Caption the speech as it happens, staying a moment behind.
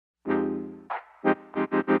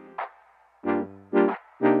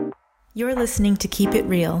You're listening to Keep It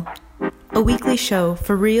Real, a weekly show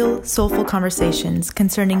for real, soulful conversations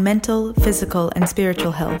concerning mental, physical, and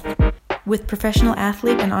spiritual health, with professional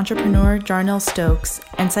athlete and entrepreneur Jarnell Stokes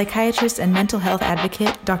and psychiatrist and mental health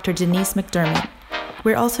advocate Dr. Denise McDermott.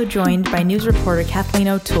 We're also joined by news reporter Kathleen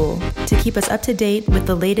O'Toole to keep us up to date with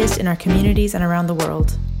the latest in our communities and around the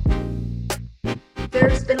world.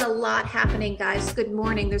 There's been a lot happening, guys. Good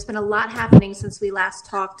morning. There's been a lot happening since we last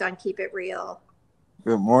talked on Keep It Real.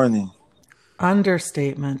 Good morning.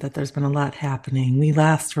 Understatement that there's been a lot happening. We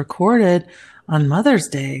last recorded on Mother's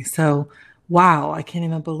Day. So, wow, I can't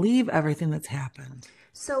even believe everything that's happened.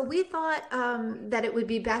 So we thought that it would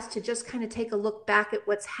be best to just kind of take a look back at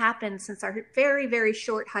what's happened since our very, very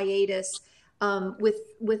short hiatus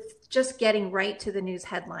with just getting right to the news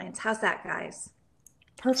headlines. How's that, guys?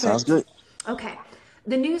 Perfect. Sounds good. Okay.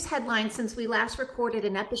 The news headlines since we last recorded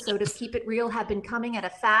an episode of Keep It Real have been coming at a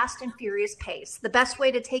fast and furious pace. The best way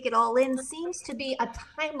to take it all in seems to be a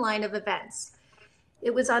timeline of events.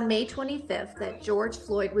 It was on May 25th that George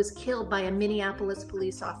Floyd was killed by a Minneapolis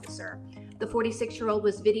police officer. The 46-year-old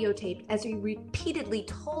was videotaped as he repeatedly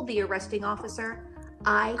told the arresting officer,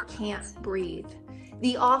 "I can't breathe."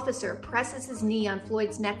 The officer presses his knee on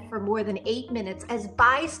Floyd's neck for more than 8 minutes as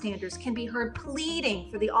bystanders can be heard pleading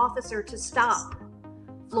for the officer to stop.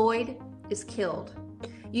 Floyd is killed.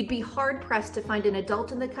 You'd be hard-pressed to find an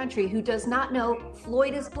adult in the country who does not know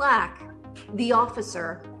Floyd is black, the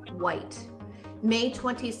officer white. May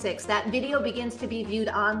 26th, that video begins to be viewed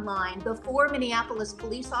online. The 4 Minneapolis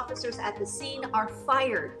police officers at the scene are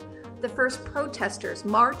fired. The first protesters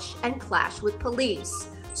march and clash with police.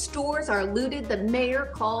 Stores are looted. The mayor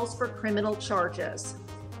calls for criminal charges.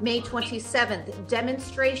 May 27th,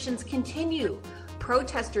 demonstrations continue.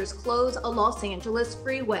 Protesters close a Los Angeles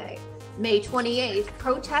freeway. May 28th,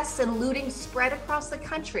 protests and looting spread across the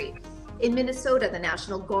country. In Minnesota, the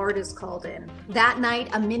National Guard is called in. That night,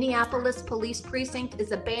 a Minneapolis police precinct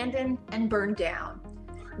is abandoned and burned down.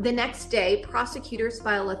 The next day, prosecutors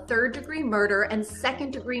file a third-degree murder and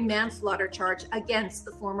second-degree manslaughter charge against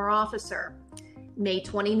the former officer. May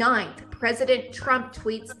 29th, President Trump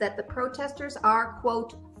tweets that the protesters are,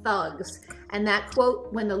 quote, thugs, and that,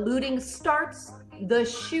 quote, when the looting starts, the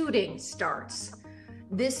shooting starts.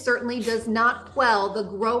 This certainly does not quell the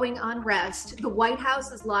growing unrest. The White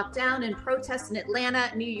House is locked down and protests in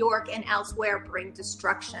Atlanta, New York, and elsewhere bring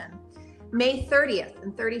destruction. May 30th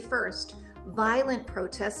and 31st, violent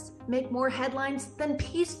protests make more headlines than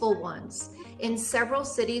peaceful ones. In several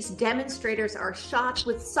cities, demonstrators are shot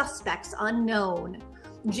with suspects unknown.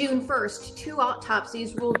 June 1st, 2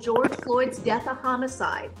 autopsies rule George Floyd's death a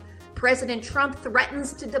homicide. President Trump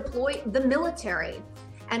threatens to deploy the military.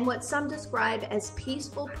 And what some describe as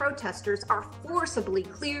peaceful protesters are forcibly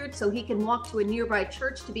cleared so he can walk to a nearby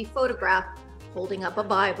church to be photographed holding up a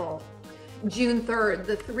Bible. June 3rd,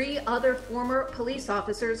 the 3 other former police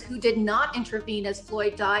officers who did not intervene as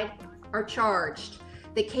Floyd died are charged.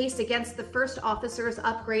 The case against the first officer is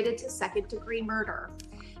upgraded to second-degree murder.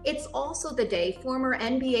 It's also the day former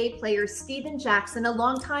NBA player Steven Jackson, a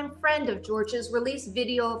longtime friend of George's, released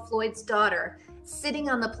video of Floyd's daughter sitting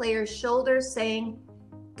on the player's shoulders saying,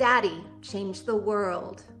 "Daddy changed the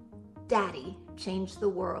world. Daddy changed the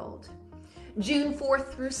world." June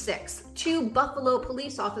 4th through 6th, 2 Buffalo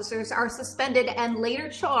police officers are suspended and later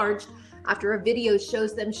charged after a video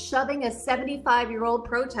shows them shoving a 75-year-old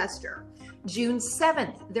protester. June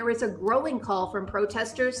 7th, there is a growing call from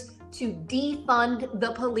protesters to defund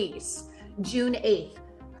the police. June 8th,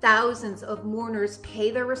 thousands of mourners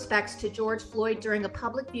pay their respects to George Floyd during a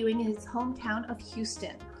public viewing in his hometown of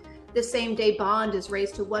Houston. The same day, bond is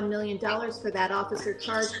raised to $1 million for that officer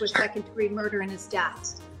charged with second-degree murder in his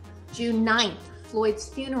death. June 9th, Floyd's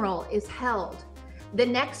funeral is held. The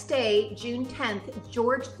next day, June 10th,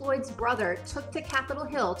 George Floyd's brother took to Capitol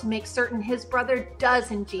Hill to make certain his brother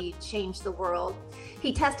does indeed change the world.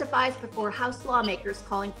 He testifies before House lawmakers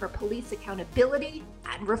calling for police accountability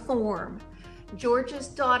and reform. George's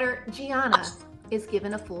daughter, Gianna, is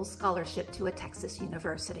given a full scholarship to a Texas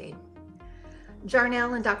university.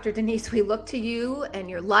 Jarnell and Dr. Denise, we look to you and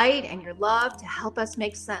your light and your love to help us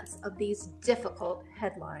make sense of these difficult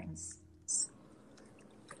headlines.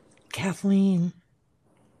 Kathleen,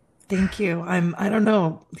 thank you. I don't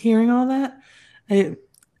know, hearing all that,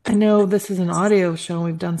 I know this is an audio show and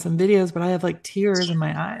we've done some videos, but I have like tears in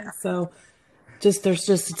my eyes. So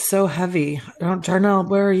it's so heavy. Jarnell,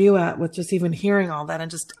 where are you at with just even hearing all that and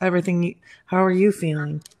just everything? How are you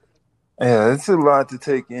feeling? Yeah, it's a lot to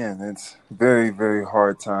take in. It's very, very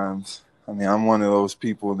hard times. I mean, I'm one of those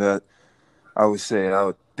people that I would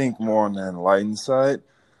think more on the enlightened side,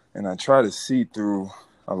 and I try to see through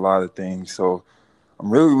a lot of things. So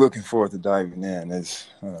I'm really looking forward to diving in. It's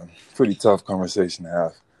a pretty tough conversation to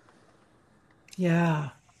have. Yeah.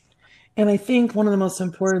 And I think one of the most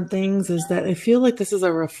important things is that I feel like this is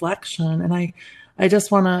a reflection. And I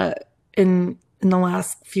just want to, in the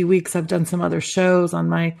last few weeks, I've done some other shows on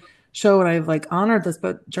my show and I've like honored this,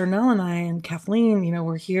 but Jarnell and I and Kathleen, you know,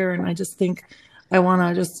 we're here. And I just think I want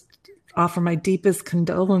to just offer my deepest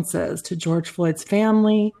condolences to George Floyd's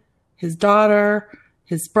family, his daughter,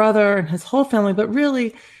 his brother, and his whole family. But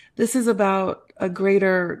really, this is about a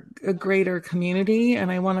greater community.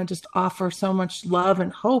 And I want to just offer so much love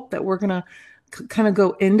and hope that we're going to kind of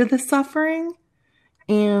go into the suffering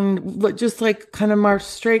and just like kind of march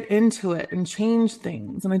straight into it and change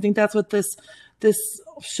things. And I think that's what this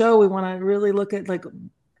show, we want to really look at, like,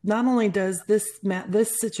 not only does this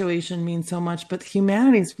situation mean so much, but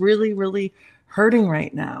humanity's really, really hurting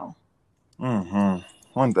right now.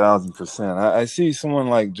 1,000%. I see someone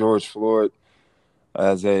like George Floyd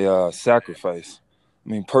as a sacrifice. I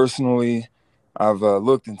mean, personally, I've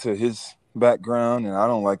looked into his background, and I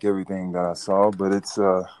don't like everything that I saw, but it's,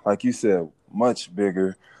 like you said, much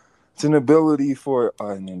bigger. It's an ability for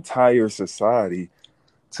an entire society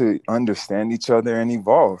to understand each other and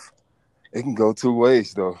evolve. It can go two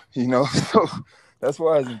ways, though, you know? So that's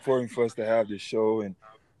why it's important for us to have this show and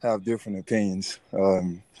have different opinions,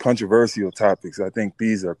 controversial topics. I think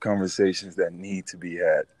these are conversations that need to be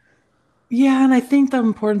had. Yeah, and I think the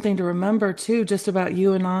important thing to remember, too, just about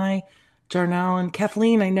you and I, Jarnell and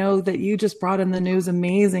Kathleen, I know that you just brought in the news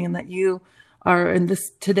amazing, and that you are in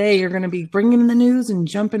this today, you're going to be bringing in the news and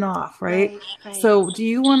jumping off, right? So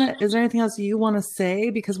is there anything else you want to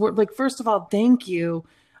say? Because we're like, first of all, thank you.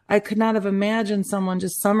 I could not have imagined someone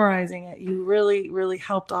just summarizing it. You really, really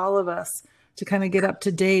helped all of us to kind of get up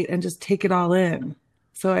to date and just take it all in.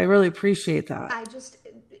 So I really appreciate that.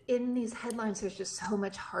 In these headlines, there's just so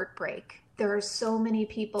much heartbreak. There are so many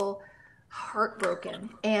people heartbroken.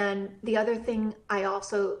 And the other thing I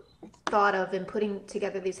also thought of in putting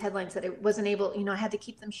together these headlines, that I wasn't able, I had to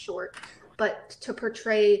keep them short, but to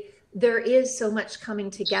portray there is so much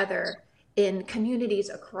coming together in communities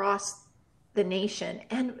across the nation.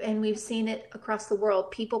 And we've seen it across the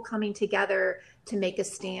world, people coming together to make a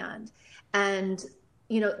stand. And,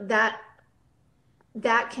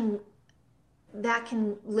 that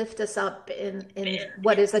can lift us up in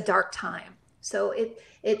what is a dark time. So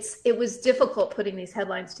it was difficult putting these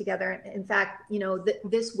headlines together. In fact,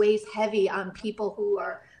 this weighs heavy on people who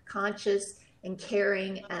are conscious and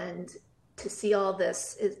caring, and to see all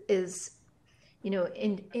this is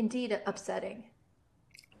indeed upsetting.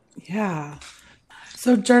 Yeah.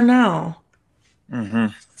 So Jarnell,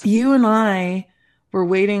 you and I were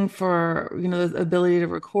waiting for, the ability to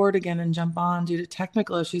record again and jump on due to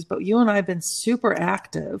technical issues, but you and I have been super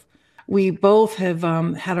active. We both have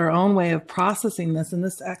had our own way of processing this, and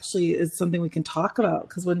this actually is something we can talk about,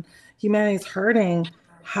 because when humanity is hurting,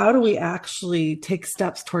 how do we actually take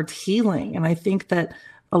steps towards healing? And I think that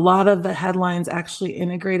a lot of the headlines actually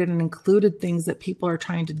integrated and included things that people are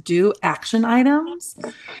trying to do, action items.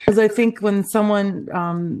 Because I think when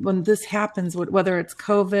this happens, whether it's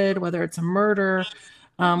COVID, whether it's a murder,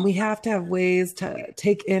 we have to have ways to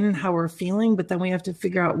take in how we're feeling, but then we have to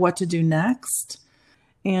figure out what to do next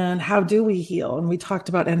and how do we heal. And we talked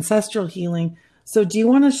about ancestral healing. So do you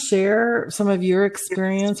want to share some of your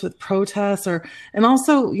experience with protests, and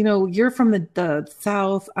also, you're from the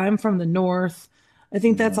South, I'm from the North. I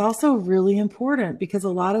think that's also really important, because a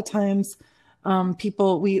lot of times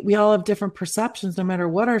people, we all have different perceptions, no matter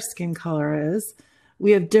what our skin color is.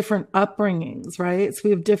 We have different upbringings, right? So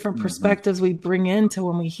we have different perspectives we bring into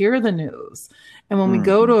when we hear the news and when we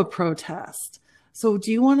go to a protest. So do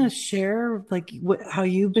you want to share how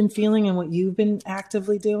you've been feeling and what you've been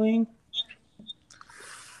actively doing?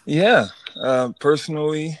 Yeah.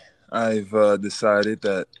 Personally, I've decided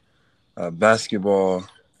that basketball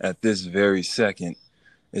at this very second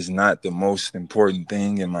is not the most important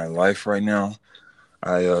thing in my life right now.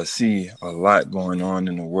 I see a lot going on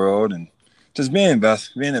in the world, and just being in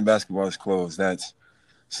basketball's clothes, that's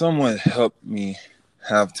somewhat helped me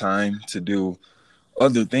have time to do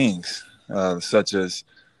other things, such as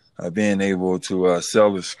being able to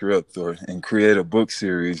sell a script and create a book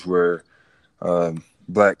series where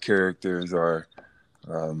Black characters are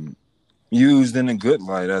used in a good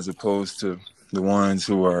light, as opposed to the ones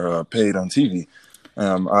who are paid on TV.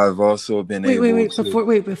 I've also been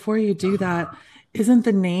before you do that, isn't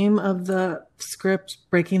the name of the script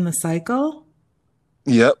Breaking the Cycle?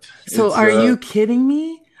 Yep. So are you kidding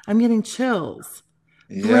me? I'm getting chills.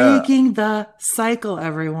 Yeah. Breaking the Cycle,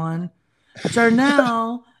 everyone.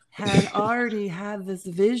 Jarnell had already had this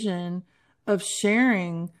vision of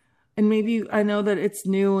sharing and maybe I know that it's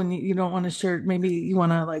new and you don't want to share, maybe you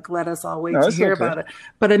want to like let us all wait No, to it's hear okay. about it.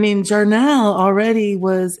 But I mean, Jarnell already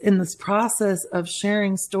was in this process of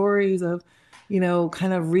sharing stories of,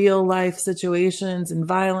 kind of real life situations and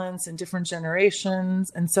violence in different generations.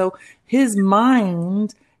 And so his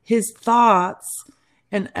mind, his thoughts,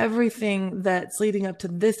 and everything that's leading up to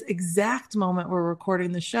this exact moment we're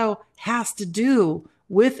recording the show has to do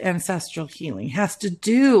with ancestral healing, has to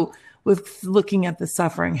do with looking at the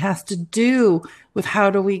suffering, has to do with how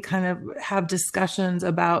do we kind of have discussions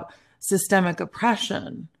about systemic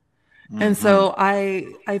oppression. And so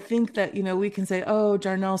I think that, we can say, oh,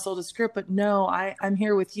 Jarnell sold a script, but no, I'm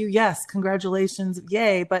here with you. Yes, congratulations,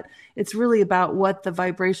 yay. But it's really about what the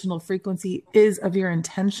vibrational frequency is of your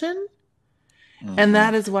intention. And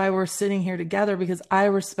that is why we're sitting here together, because I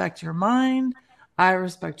respect your mind, I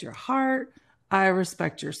respect your heart, I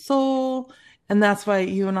respect your soul. And that's why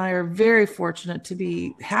you and I are very fortunate to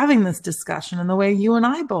be having this discussion and the way you and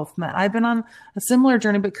I both met. I've been on a similar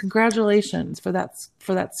journey, but congratulations for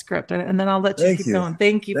that script. And then I'll let you keep going.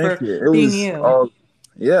 Thank you for being you.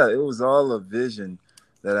 It was all a vision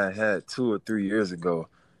that I had 2 or 3 years ago.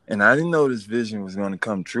 And I didn't know this vision was going to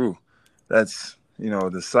come true. That's,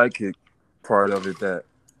 the psychic part of it that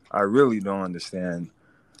I really don't understand.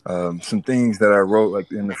 Some things that I wrote, like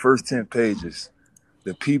in the first 10 pages,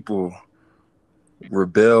 the people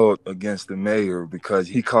rebelled against the mayor because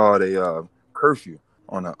he called a curfew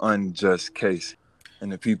on an unjust case,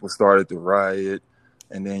 and the people started to riot,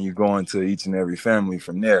 and then you go into each and every family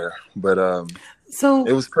from there. But so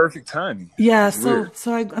it was perfect timing. Yeah. So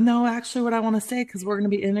I know actually what I want to say, because we're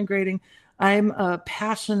going to be integrating. I'm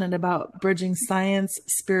passionate about bridging science,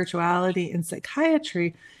 spirituality, and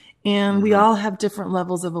psychiatry. And we all have different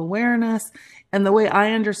levels of awareness. And the way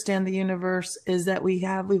I understand the universe is that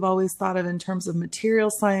we've always thought of in terms of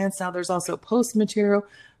material science. Now there's also post-material,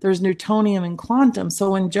 there's Newtonian and quantum.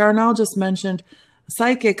 So when Jarnell just mentioned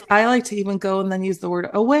psychic, I like to even go and then use the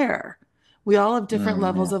word aware. We all have different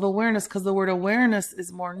levels of awareness, because the word awareness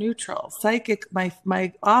is more neutral. Psychic,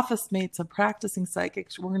 my office mate's a practicing psychic.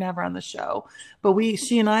 We're going to have her on the show. But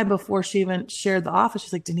she and I, before she even shared the office,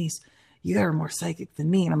 she's like, Denise, you are more psychic than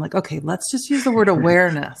me. And I'm like, okay, let's just use the word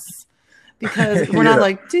awareness, because we're not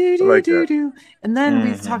like do. And then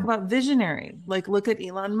we talk about visionary. Like, look at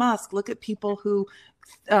Elon Musk, look at people who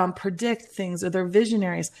predict things, or they're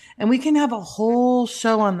visionaries. And we can have a whole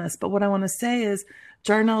show on this. But what I want to say is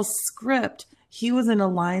Jarnell's script, he was in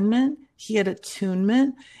alignment, he had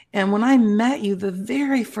attunement. And when I met you, the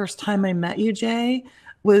very first time I met you, Jay,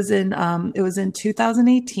 was in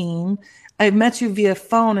 2018. I met you via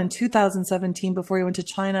phone in 2017 before you went to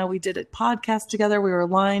China. We did a podcast together. We were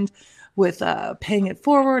aligned with paying it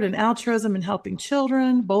forward and altruism and helping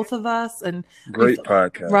children, both of us. And great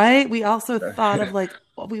podcast, right? We also thought of like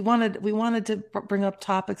we wanted to bring up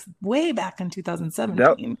topics way back in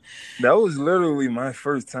 2017. That was literally my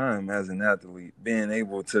first time as an athlete being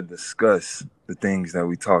able to discuss the things that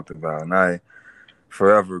we talked about, and I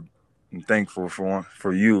forever am thankful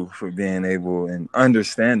for you for being able and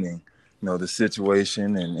understanding, the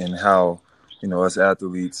situation and how, us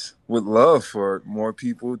athletes would love for more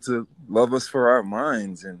people to love us for our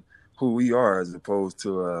minds and who we are, as opposed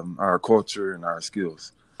to our culture and our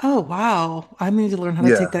skills. Oh, wow. I need to learn how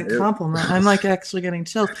to take that compliment. I'm like actually getting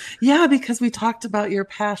chills. Yeah, because we talked about your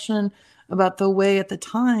passion, about the way at the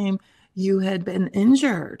time you had been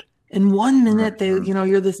injured. In 1 minute,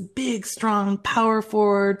 you're this big, strong power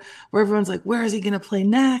forward where everyone's like, where is he going to play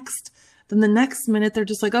next? Then the next minute, they're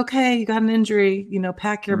just like, okay, you got an injury,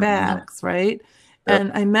 pack your bags, right? Yep.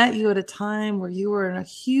 And I met you at a time where you were in a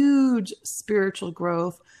huge spiritual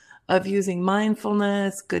growth of using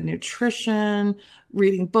mindfulness, good nutrition,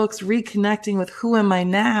 reading books, reconnecting with who am I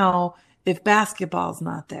now if basketball's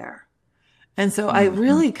not there. And so I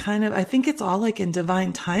really I think it's all like in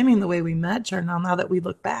divine timing, the way we met, Jarnell, now that we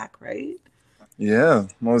look back, right? Yeah,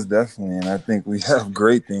 most definitely. And I think we have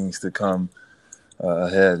great things to come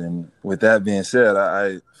ahead. And with that being said,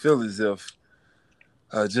 I feel as if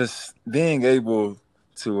just being able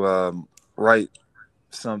to write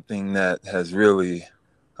something that has really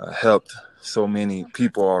helped so many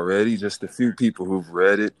people already, just a few people who've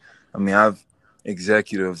read it. I mean, I've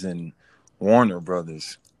executives in Warner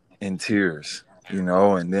Brothers in tears,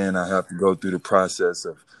 and then I have to go through the process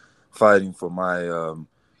of fighting for my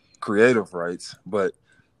creative rights.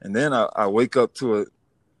 And then I wake up to a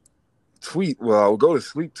tweet. Well, I would go to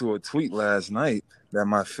sleep to a tweet last night that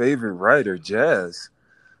my favorite writer, Jazz,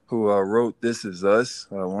 who wrote This Is Us,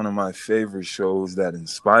 one of my favorite shows that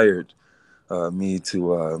inspired me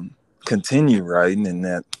to continue writing, and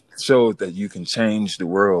that showed that you can change the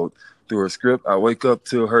world through her script. I wake up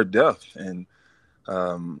to her death, and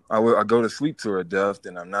I go to sleep to her death,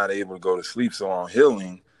 and I'm not able to go to sleep. So on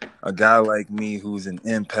Healing, a guy like me who's an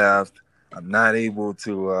empath, I'm not able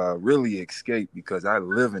to really escape because I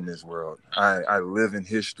live in this world. I live in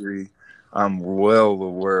history. I'm well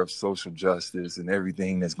aware of social justice and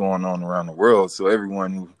everything that's going on around the world. So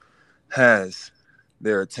everyone who has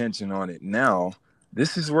their attention on it now,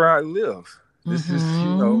 this is where I live. This is,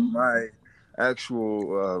 my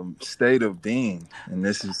actual state of being. And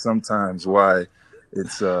this is sometimes why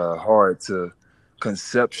it's hard to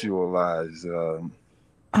conceptualize.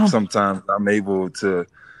 Sometimes I'm able to,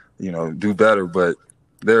 do better, but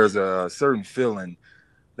there's a certain feeling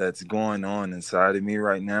that's going on inside of me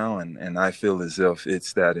right now. And I feel as if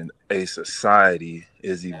it's that a society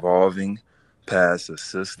is evolving past a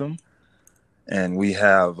system. And we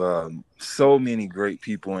have so many great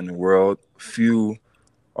people in the world. Few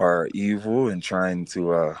are evil and trying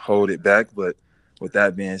to hold it back. But with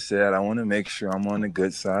that being said, I want to make sure I'm on the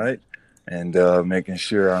good side and making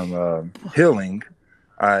sure I'm healing.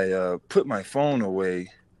 I put my phone away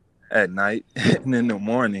at night and in the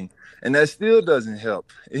morning, and that still doesn't help.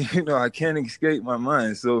 I can't escape my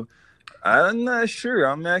mind. So I'm not sure.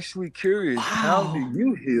 I'm actually curious. Wow. How do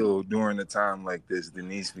you heal during a time like this,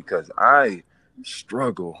 Denise? Because I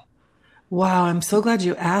struggle. Wow, I'm so glad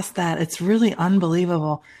you asked that. It's really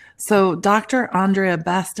unbelievable. So Dr. Andrea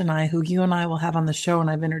Best and I, who you and I will have on the show and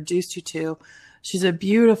I've introduced you to, she's a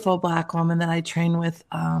beautiful Black woman that I train with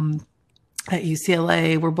at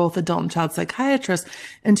UCLA. We're both adult and child psychiatrists.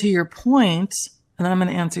 And to your point, and then I'm going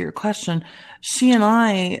to answer your question, she and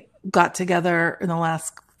I got together in the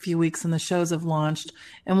last few weeks and the shows have launched.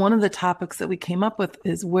 And one of the topics that we came up with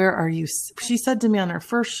is, where are you? She said to me on her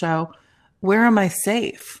first show, where am I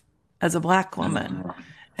safe as a Black woman?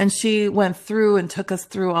 And she went through and took us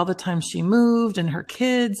through all the time she moved and her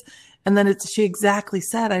kids. And then she exactly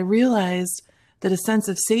said, I realized that a sense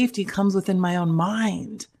of safety comes within my own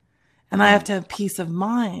mind. And I have to have peace of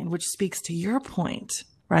mind, which speaks to your point,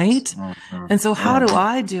 right? And so how do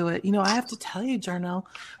I do it? I have to tell you, Jarnell,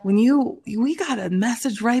 when we got a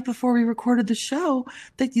message right before we recorded the show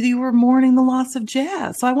that you were mourning the loss of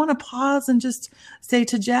Jazz. So I want to pause and just say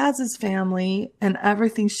to Jazz's family and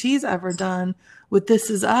everything she's ever done with This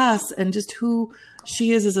Is Us and just who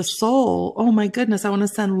she is as a soul. Oh my goodness, I want to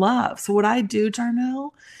send love. So what I do, Jarnell,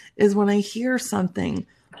 is when I hear something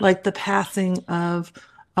like the passing of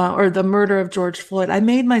or the murder of George Floyd, I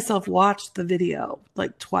made myself watch the video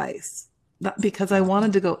like twice because I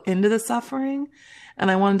wanted to go into the suffering and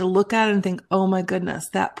I wanted to look at it and think, oh my goodness,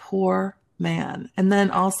 that poor man. And then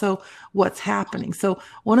also what's happening. So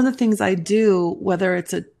one of the things I do, whether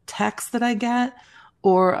it's a text that I get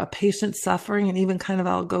or a patient suffering, and even kind of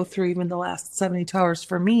I'll go through even the last 72 hours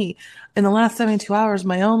for me. In the last 72 hours,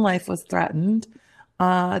 my own life was threatened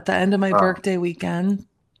at the end of my birthday weekend.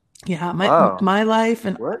 Yeah, my life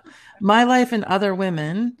and my life and other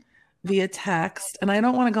women via text. And I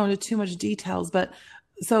don't want to go into too much details, but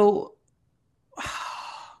so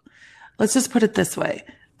let's just put it this way.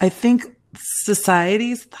 I think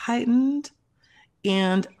society's heightened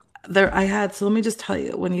and so let me just tell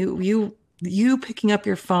you, when you picking up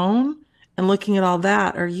your phone and looking at all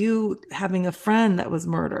that, or you having a friend that was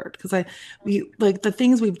murdered, because like the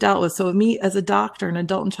things we've dealt with. So me as a doctor, an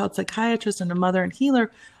adult and child psychiatrist and a mother and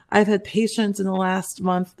healer, I've had patients in the last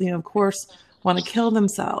month, of course, want to kill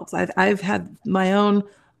themselves. I've had my own,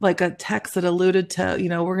 like a text that alluded to,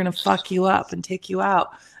 we're going to fuck you up and take you out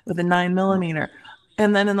with a 9mm.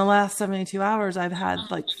 And then in the last 72 hours, I've had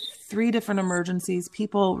like 3 different emergencies,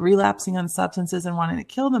 people relapsing on substances and wanting to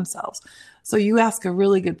kill themselves. So you ask a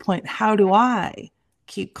really good point. How do I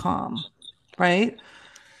keep calm? Right?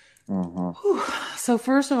 So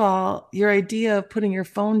first of all, your idea of putting your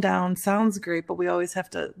phone down sounds great, but we always have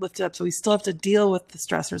to lift it up. So we still have to deal with the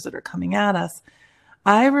stressors that are coming at us.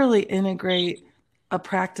 I really integrate a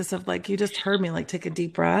practice of, like, you just heard me, like, take a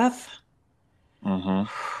deep breath.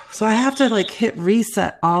 So I have to like hit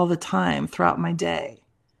reset all the time throughout my day.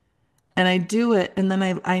 And I do it. And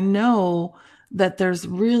then I know that there's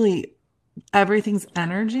really, everything's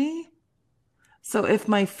energy. So if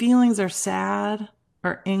my feelings are sad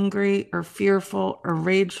or angry or fearful or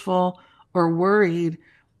rageful or worried,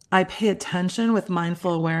 I pay attention with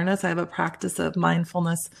mindful awareness. I have a practice of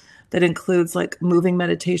mindfulness that includes like moving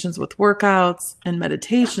meditations with workouts and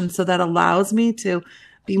meditation. So that allows me to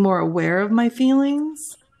be more aware of my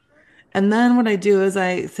feelings. And then what I do is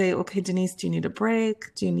I say, okay, Denise, do you need a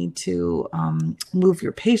break? Do you need to move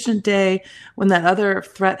your patient day? When that other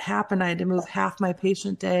threat happened, I had to move half my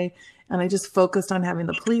patient day. And I just focused on having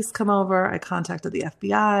the police come over. I contacted the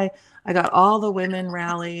FBI. I got all the women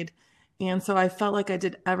rallied. And so I felt like I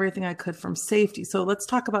did everything I could from safety. So let's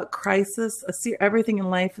talk about crisis. Everything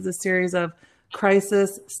in life is a series of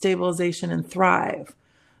crisis, stabilization, and thrive.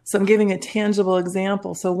 So I'm giving a tangible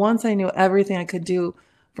example. So once I knew everything I could do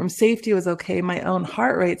from safety was okay, my own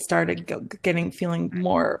heart rate started feeling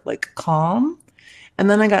more like calm. And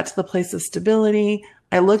then I got to the place of stability.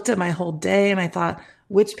 I looked at my whole day and I thought,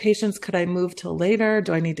 which patients could I move till later?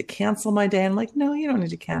 Do I need to cancel my day? I'm like, no, you don't need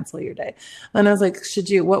to cancel your day. And I was like,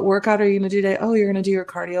 what workout are you going to do today? Oh, you're going to do your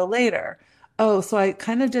cardio later. Oh, so I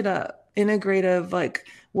kind of did a integrative, like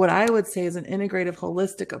what I would say is an integrative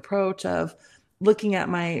holistic approach of looking at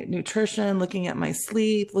my nutrition, looking at my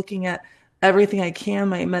sleep, looking at everything I can,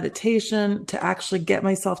 my meditation, to actually get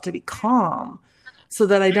myself to be calm so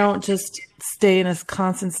that I don't just stay in a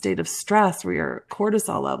constant state of stress where your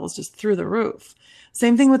cortisol levels just through the roof.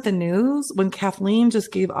 Same thing with the news. When Kathleen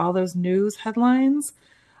just gave all those news headlines,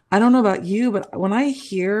 I don't know about you, but when I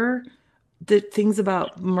hear the things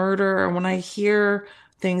about murder, or when I hear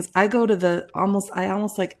things, I go to I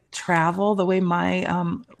almost like travel. The way my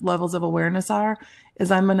levels of awareness is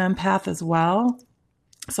I'm an empath as well.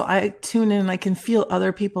 So I tune in and I can feel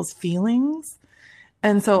other people's feelings.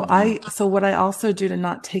 And so what I also do to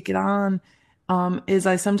not take it on is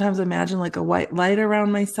I sometimes imagine like a white light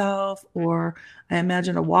around myself, or I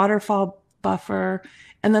imagine a waterfall buffer.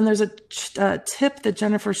 And then there's a tip that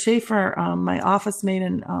Jennifer Schaefer, my office mate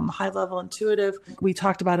in High Level Intuitive, we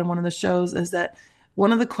talked about in one of the shows, is that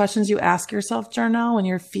one of the questions you ask yourself, Jarnell, when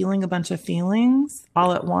you're feeling a bunch of feelings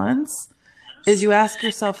all at once, is you ask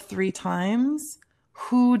yourself 3 times,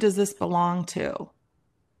 who does this belong to?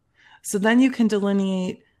 So then you can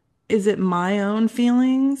delineate, is it my own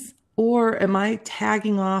feelings, or am I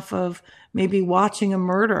tagging off of maybe watching a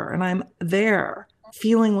murder and I'm there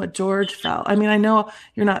feeling what George felt? I mean, I know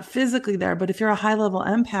you're not physically there, but if you're a high level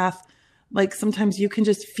empath, like sometimes you can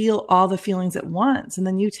just feel all the feelings at once, and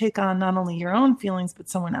then you take on not only your own feelings, but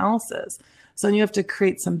someone else's. So then you have to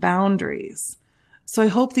create some boundaries. So I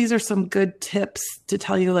hope these are some good tips to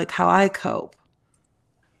tell you like how I cope.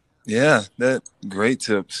 Yeah, great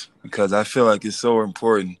tips, because I feel like it's so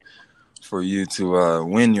important for you to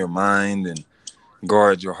win your mind and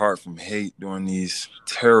guard your heart from hate during these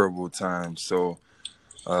terrible times. So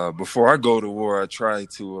before I go to war, I try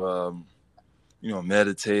to,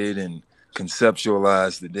 meditate and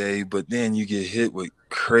conceptualize the day. But then you get hit with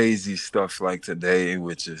crazy stuff like today,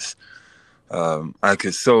 which is I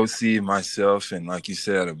could so see myself, and like you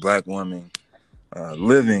said, a Black woman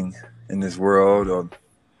living in this world, or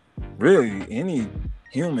really any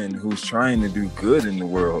human who's trying to do good in the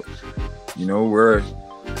world. Where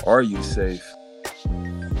are you safe?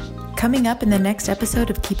 Coming up in the next episode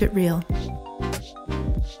of Keep It Real.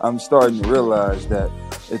 I'm starting to realize that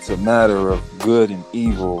it's a matter of good and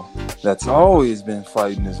evil that's always been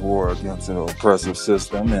fighting this war against an oppressive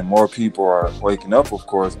system, and more people are waking up, of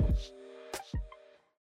course.